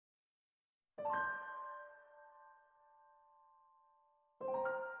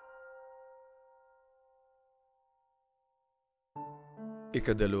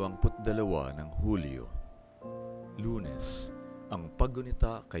Ika-22 ng Hulyo, Lunes, ang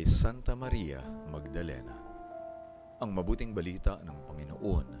paggunita kay Santa Maria Magdalena. Ang mabuting balita ng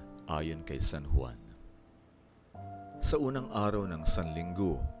Panginoon ayon kay San Juan. Sa unang araw ng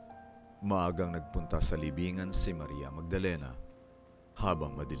Sanlinggo, maagang nagpunta sa libingan si Maria Magdalena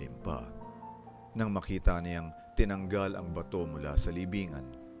habang madilim pa. Nang makita niyang tinanggal ang bato mula sa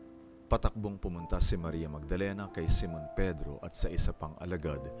libingan, patakbong pumunta si Maria Magdalena kay Simon Pedro at sa isa pang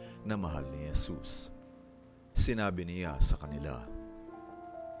alagad na mahal ni Jesus. Sinabi niya sa kanila,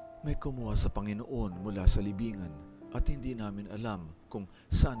 "May kumuha sa Panginoon mula sa libingan at hindi namin alam kung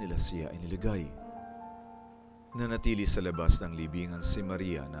saan nila siya inilagay." Nanatili sa labas ng libingan si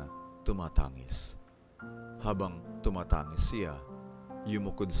Maria na tumatangis. Habang tumatangis siya,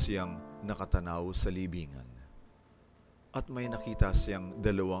 yumukod siyang nakatanaw sa libingan. At may nakita siyang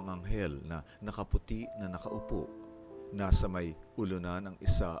dalawang anghel na nakaputi na nakaupo. Nasa may ulunan ang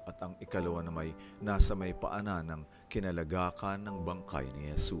isa at ang ikalawa na nasa may paanan ng kinalagakan ng bangkay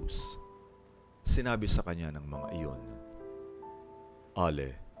ni Jesus. Sinabi sa kanya ng mga iyon,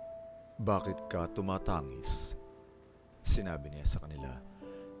 "Ale, bakit ka tumatangis?" Sinabi niya sa kanila,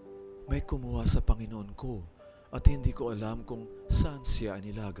 "May kumuha sa Panginoon ko at hindi ko alam kung saan siya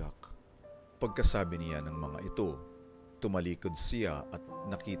inilagak." Pagkasabi niya ng mga ito, tumalikod siya at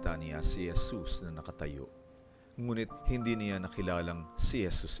nakita niya si Jesus na nakatayo. Ngunit hindi niya nakilalang si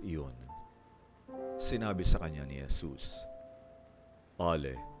Jesus iyon. Sinabi sa kanya ni Jesus,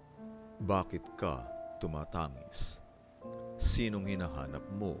 "Ale, bakit ka tumatangis? Sinong hinahanap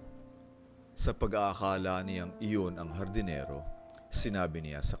mo?" Sa pag-aakala niyang iyon ang hardinero, sinabi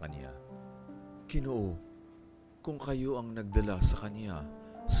niya sa kanya, "Ginoo, kung kayo ang nagdala sa kanya,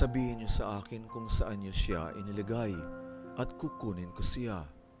 sabihin niyo sa akin kung saan niyo siya inilagay at kukunin ko siya."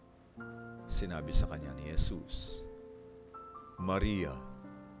 Sinabi sa kanya ni Jesus, "Maria."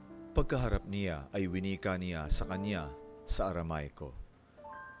 Pagkaharap niya ay winika niya sa kanya sa Aramaiko,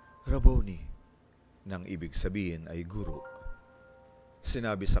 "Rabboni," nang ibig sabihin ay guro.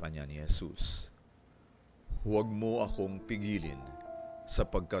 Sinabi sa kanya ni Jesus, "Huwag mo akong pigilin,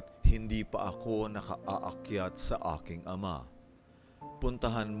 sapagkat hindi pa ako nakaakyat sa aking Ama.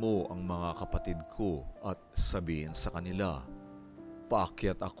 Puntahan mo ang mga kapatid ko at sabihin sa kanila,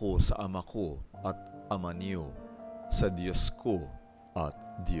 paakyat ako sa Ama ko at Ama niyo, sa Diyos ko at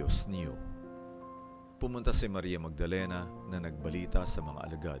Diyos niyo." Pumunta si Maria Magdalena na nagbalita sa mga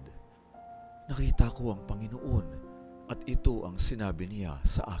alagad, "Nakita ko ang Panginoon at ito ang sinabi niya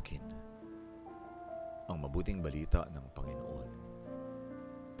sa akin." Ang mabuting balita ng Panginoon.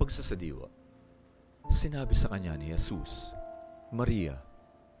 Pagsasadiwa, sinabi sa kanya ni Jesus, "Maria."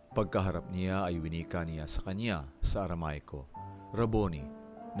 Pagkaharap niya ay winika niya sa kanya sa Aramaiko, "Rabboni,"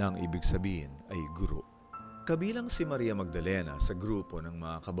 na ang ibig sabihin ay guro. Kabilang si Maria Magdalena sa grupo ng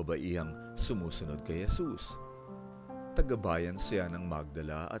mga kababaihang sumusunod kay Jesus. Tagabayan siya ng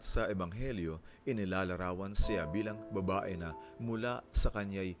Magdala at sa Ebanghelyo inilalarawan siya bilang babae na mula sa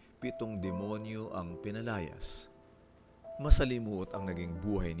kanya'y 7 demonyo ang pinalayas. Masalimuot ang naging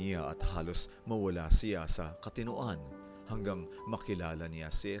buhay niya at halos mawala siya sa katinuan hanggang makilala niya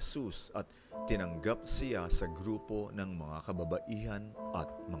si Jesus at tinanggap siya sa grupo ng mga kababaihan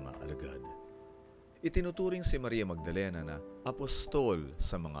at mga alagad. Itinuturing si Maria Magdalena na apostol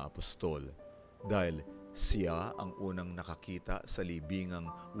sa mga apostol dahil siya ang unang nakakita sa libingang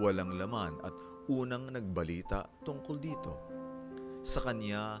walang laman at unang nagbalita tungkol dito. Sa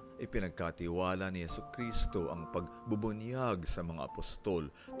kanya ipinagkatiwala ni Jesucristo ang pagbubunyag sa mga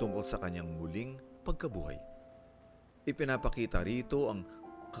apostol tungkol sa kanyang muling pagkabuhay. Ipinapakita rito ang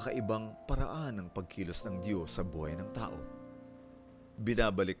kakaibang paraan ng pagkilos ng Diyos sa buhay ng tao.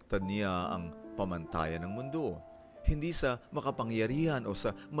 Binabaliktad niya ang pamantayan ng mundo. Hindi sa makapangyarihan o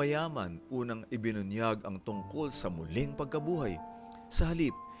sa mayaman unang ibinunyag ang tungkol sa muling pagkabuhay. Sa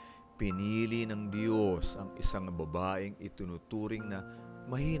halip, pinili ng Diyos ang isang babaeng itunuturing na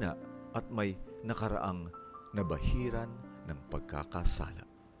mahina at may nakaraang nabahiran ng pagkakasala.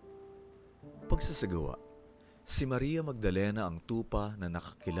 Pagsasagawa, si Maria Magdalena ang tupa na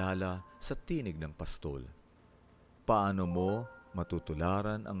nakakilala sa tinig ng pastol. Paano mo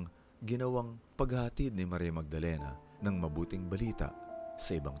matutularan ang ginawang paghatid ni Maria Magdalena ng mabuting balita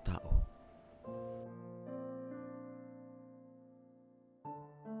sa ibang tao?